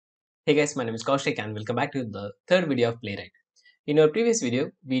Hey guys, my name is Koushik and welcome back to the third video of Playwright. In our previous video,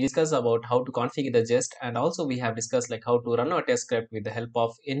 we discussed about how to configure the Jest, and also we have discussed like how to run our test script with the help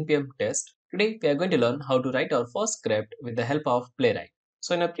of npm test. Today we are going to learn how to write our first script with the help of Playwright.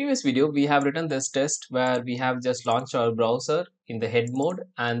 So in our previous video, we have written this test where we have just launched our browser in the head mode,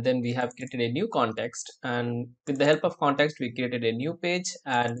 and then we have created a new context, and with the help of context we created a new page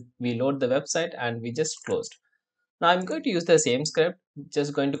and we load the website and we just closed. Now I'm going to use the same script,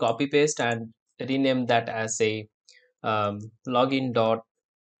 just going to copy paste and rename that as a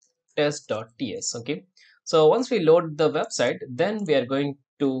login.test.ts. Okay, so once we load the website, then we are going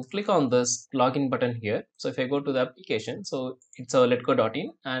to click on this login button here. So if I go to the application, so it's a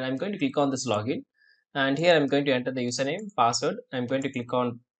letcode.in, and I'm going to click on this login, and here I'm going to enter the username, password. I'm going to click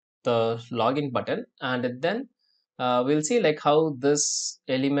on the login button, and then we'll see like how this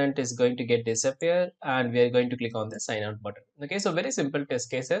element is going to get disappear, and we are going to click on the sign out button. Okay, so very simple test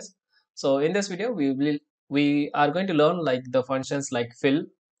cases. So in this video we are going to learn like the functions like fill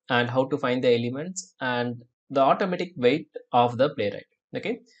and how to find the elements and the automatic wait of the playwright.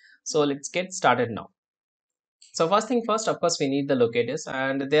 Okay, so let's get started now. So first thing first, of course we need the locators,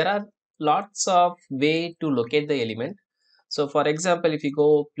 and there are lots of way to locate the element. So for example, if you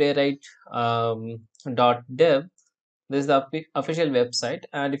go playwright .dev, this is the official website,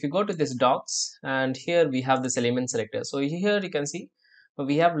 and if you go to this docs, and here we have this element selector. So here you can see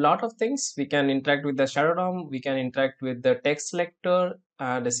we have a lot of things. We can interact with the shadow DOM, we can interact with the text selector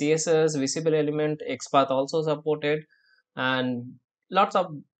and the CSS, visible element, XPath also supported, and lots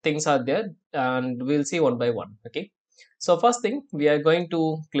of things are there, and we'll see one by one. Okay, so first thing, we are going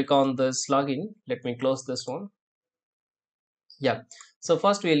to click on this login. Let me close this one. Yeah, so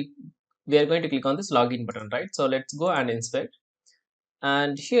first we are going to click on this login button, right? So let's go and inspect,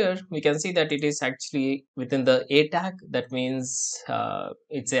 and here we can see that it is actually within the a tag. That means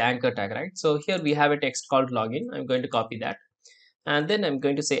it's a anchor tag, right? So here we have a text called login. I'm going to copy that, and then I'm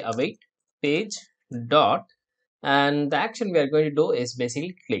going to say await page dot, and the action we are going to do is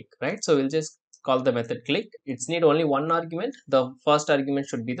basically click, right? So we'll just call the method click. It's need only one argument. The first argument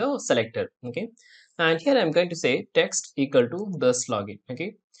should be the selector. Okay, and here I'm going to say text equal to this login.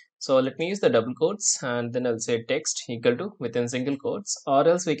 Okay, so let me use the double quotes, and then I'll say text equal to within single quotes, or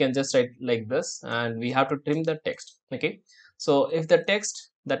else we can just write like this, and we have to trim the text. Okay, so if the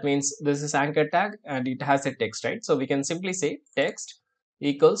text, that means this is anchor tag and it has a text, right? So we can simply say text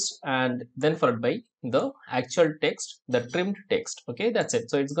equals and then followed by the actual text, the trimmed text. Okay, that's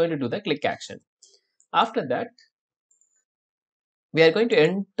it. So it's going to do the click action. After that, we are going to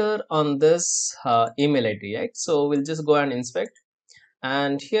enter on this email ID, right? So we'll just go and inspect,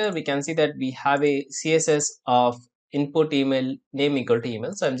 and here we can see that we have a CSS of input email name equal to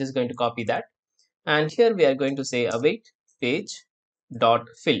email. So I'm just going to copy that, and here we are going to say await page dot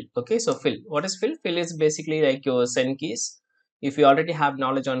fill. Okay, so fill, what is fill? Fill is basically like your send keys. If you already have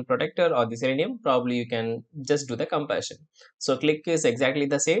knowledge on Protractor or the Selenium, probably you can just do the comparison. So click is exactly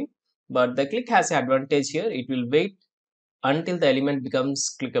the same, but the click has an advantage here. It will wait until the element becomes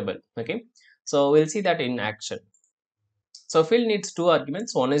clickable. Okay, so we'll see that in action. So fill needs two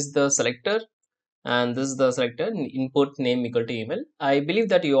arguments. One is the selector, and this is the selector input name equal to email. I believe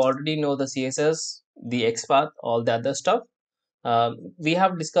that you already know the CSS, the XPath, all the other stuff. We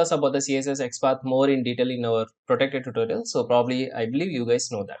have discussed about the CSS XPath more in detail in our Protractor tutorial, so probably I believe you guys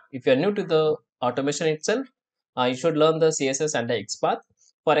know that. If you are new to the automation itself, you should learn the CSS and the XPath.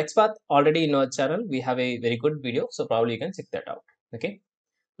 For XPath, already in our channel we have a very good video, so probably you can check that out. Okay,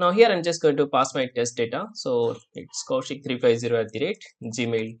 now here I'm just going to pass my test data. So it's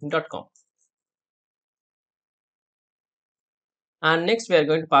koushik350@gmail.com, and next we are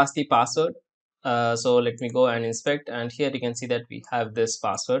going to pass the password. So let me go and inspect, and here you can see that we have this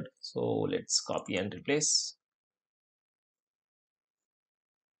password. So let's copy and replace.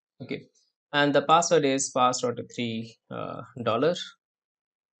 Okay, and the password is password $3.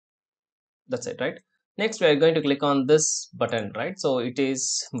 That's it, right? Next we are going to click on this button, right? So it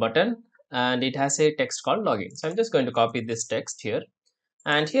is button, and it has a text called login. So I'm just going to copy this text here,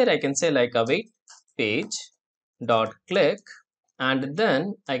 and here I can say like await page dot click, and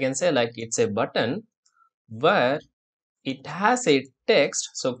then I can say like it's a button where it has a text,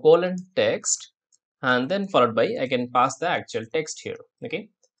 so colon text, and then followed by I can pass the actual text here. Okay,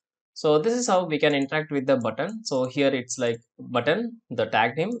 so this is how we can interact with the button. So here it's like button, the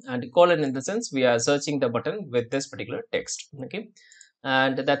tag name, and colon, in the sense we are searching the button with this particular text. Okay,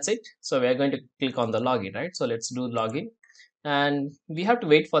 and that's it. So we are going to click on the login, right? So let's do login, and we have to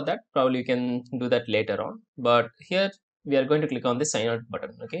wait for that. Probably you can do that later on, but here we are going to click on the sign out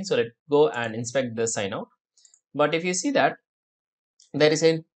button. Okay, so let's go and inspect the sign out. But if you see that there is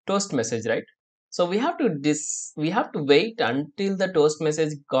a toast message, right? So we have to wait until the toast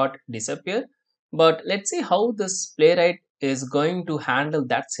message got disappear. But let's see how this playwright is going to handle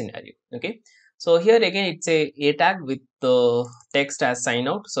that scenario. Okay, so here again it's a tag with the text as sign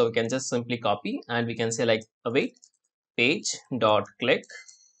out, so we can just simply copy and we can say like await page dot click,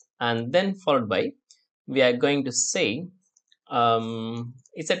 and then followed by we are going to say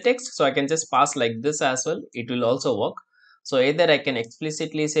it's a text, so I can just pass like this as well, it will also work. So either I can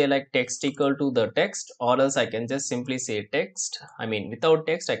explicitly say like text equal to the text, or else I can just simply say text, I mean without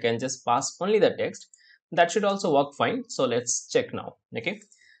text I can just pass only the text. That should also work fine. So let's check now. Okay,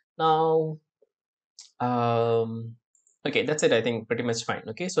 now okay, that's it, I think pretty much fine.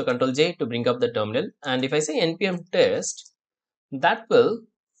 Okay, so Control J to bring up the terminal, and if I say npm test, that will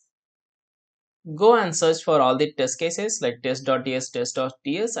go and search for all the test cases like test.ts,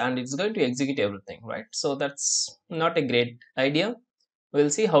 test.ts, and it's going to execute everything, right? So that's not a great idea. We'll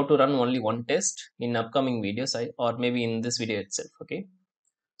see how to run only one test in upcoming videos, or maybe in this video itself. Okay,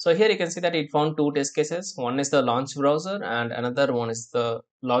 so here you can see that it found two test cases. One is the launch browser and another one is the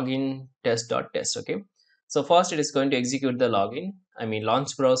login test.test. Okay, so first it is going to execute the login, I mean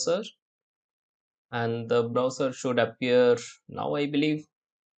launch browser, and the browser should appear now, I believe.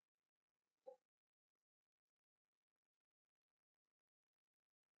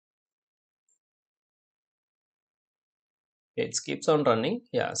 It keeps on running.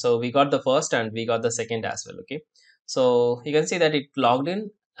 Yeah, so we got the first and we got the second as well. Okay, so you can see that it logged in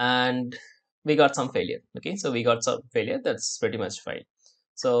and we got some failure. Okay, so we got some failure, that's pretty much fine.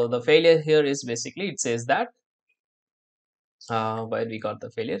 So the failure here is basically it says that where we got the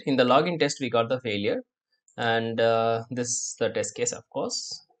failure in the login test, we got the failure, and this the test case of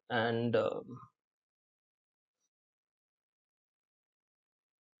course. And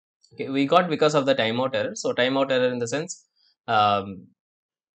okay, we got because of the timeout error. So timeout error in the sense, um,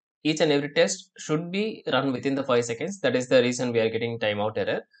 each and every test should be run within the 5 seconds. That is the reason we are getting timeout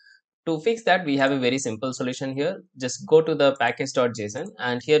error. To fix that, we have a very simple solution here. Just go to the package.json,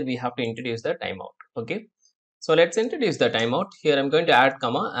 and here we have to introduce the timeout. Okay, so let's introduce the timeout. Here I'm going to add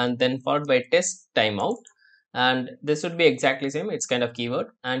comma and then followed by test timeout, and this would be exactly same, it's kind of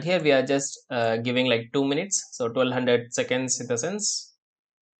keyword. And here we are just giving like 2 minutes, so 1200 seconds in the sense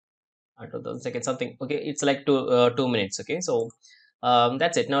 2000 seconds something. Okay, it's like 2 minutes. Okay, so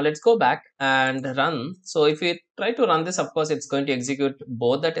that's it. Now let's go back and run. So if we try to run this, of course it's going to execute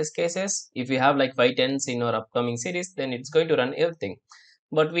both the test cases. If we have like 5 tens in our upcoming series, then it's going to run everything.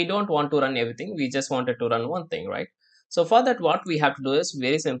 But we don't want to run everything, we just wanted to run one thing, right? So for that, what we have to do is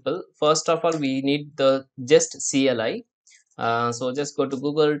very simple. First of all, we need the Jest CLI. So just go to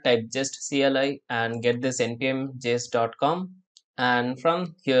Google, type Jest CLI and get this npm jest.com, and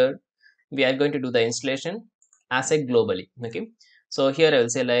from here we are going to do the installation as a globally. Okay, so here I will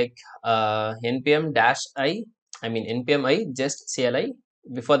say like npm dash I mean npm I just CLI.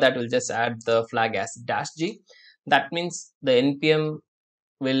 Before that, we'll just add the flag as dash g. That means the npm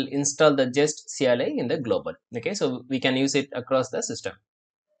will install the just CLI in the global. Okay, so we can use it across the system.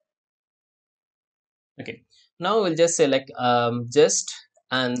 Okay, now we'll just say like just,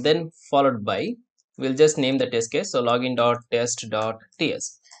 and then followed by we'll just name the test case, so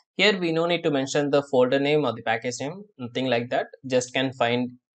login.test.ts. Here we no need to mention the folder name or the package name, nothing like that, just can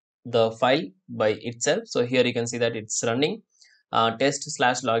find the file by itself. So here you can see that it's running test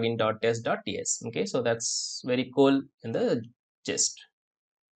slash login.test.ts. Okay, so that's very cool in the gist.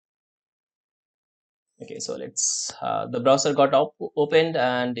 Okay, so let's the browser got opened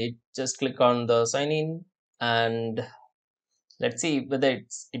and it just click on the sign in, and let's see whether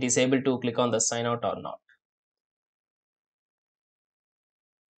it is able to click on the sign out or not.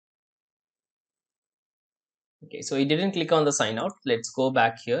 Okay, so it didn't click on the sign out. Let's go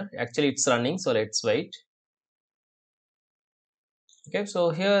back here. Actually it's running, so let's wait. Okay, so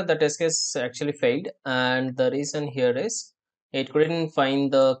here the test case actually failed, and the reason here is it couldn't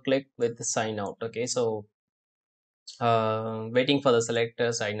find the click with the sign out. Okay, so waiting for the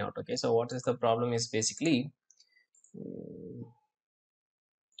selector sign out. Okay, so what is the problem is basically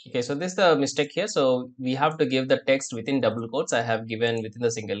okay, so this is the mistake here. So we have to give the text within double quotes. I have given within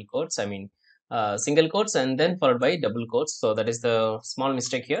the single quotes, I mean single quotes and then followed by double quotes. So that is the small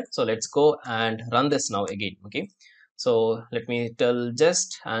mistake here. So let's go and run this now again. Okay, so let me tell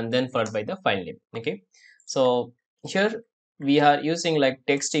just and then followed by the file name. Okay, so here we are using like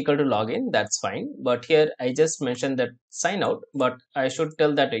text equal to login, that's fine, but here I just mentioned that sign out, but I should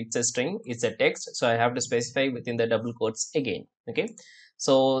tell that it's a string, it's a text, so I have to specify within the double quotes again. Okay,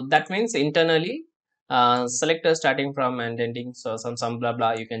 so that means internally selector starting from and ending, so some blah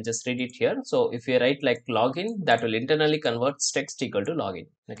blah, you can just read it here. So if you write like login, that will internally convert text equal to login.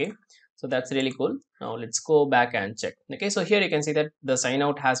 Okay, so that's really cool. Now let's go back and check. Okay, so here you can see that the sign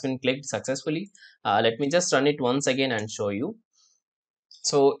out has been clicked successfully. Let me just run it once again and show you.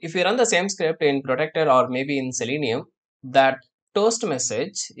 So if you run the same script in Protractor or maybe in Selenium, that toast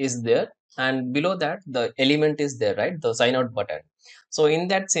message is there, and below that the element is there, right? The sign out button. So in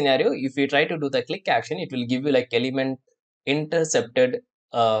that scenario, if you try to do the click action, it will give you like element intercepted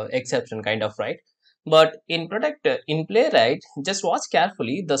exception kind of, right? But in Protractor, in Playwright, just watch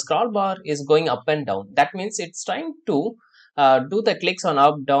carefully. The scroll bar is going up and down. That means it's trying to do the clicks on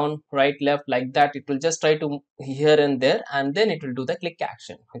up, down, right, left, like that. It will just try to here and there, and then it will do the click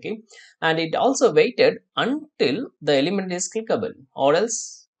action. Okay, and it also waited until the element is clickable, or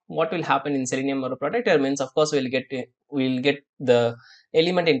else what will happen in Selenium or a Protractor means, of course, we'll get the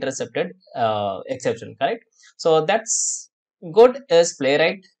element intercepted exception, correct? So that's good as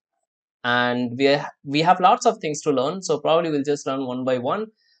Playwright, and we have lots of things to learn, so probably we'll just learn one by one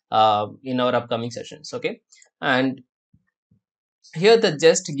in our upcoming sessions. Okay, and here the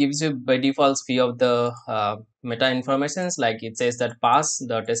Jest gives you by default few of the meta informations, like it says that pass,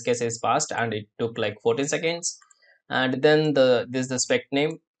 the test case is passed and it took like 14 seconds, and then this is the spec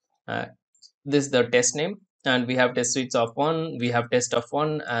name, uh, this is the test name, and we have test suites of one, we have test of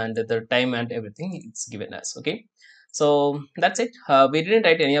one, and the time and everything it's given us. Okay, so that's it. We didn't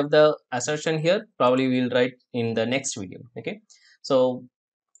write any of the assertion here, probably we'll write in the next video. Okay, so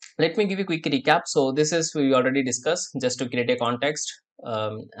let me give you a quick recap. So this is we already discussed, just to create a context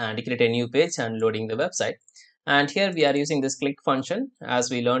and create a new page and loading the website. And here we are using this click function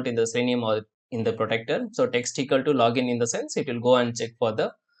as we learned in the Selenium or in the Protractor. So text equal to login, in the sense it will go and check for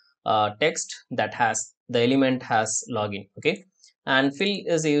the text that has the element has login. Okay, and fill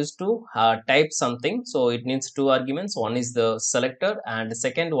is used to type something, so it needs two arguments. One is the selector and the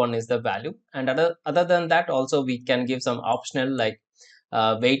second one is the value, and other than that also we can give some optional like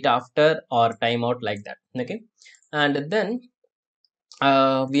wait after or timeout, like that. Okay, and then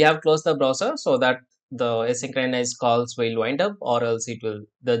we have closed the browser so that the asynchronous calls will wind up, or else it will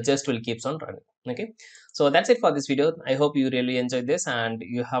the Jest will keeps on running. Okay, so that's it for this video. I hope you really enjoyed this and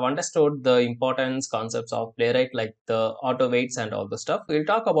you have understood the importance concepts of Playwright, like the auto waits and all the stuff. We'll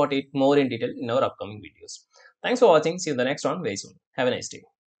talk about it more in detail in our upcoming videos. Thanks for watching. See you in the next one very soon. Have a nice day.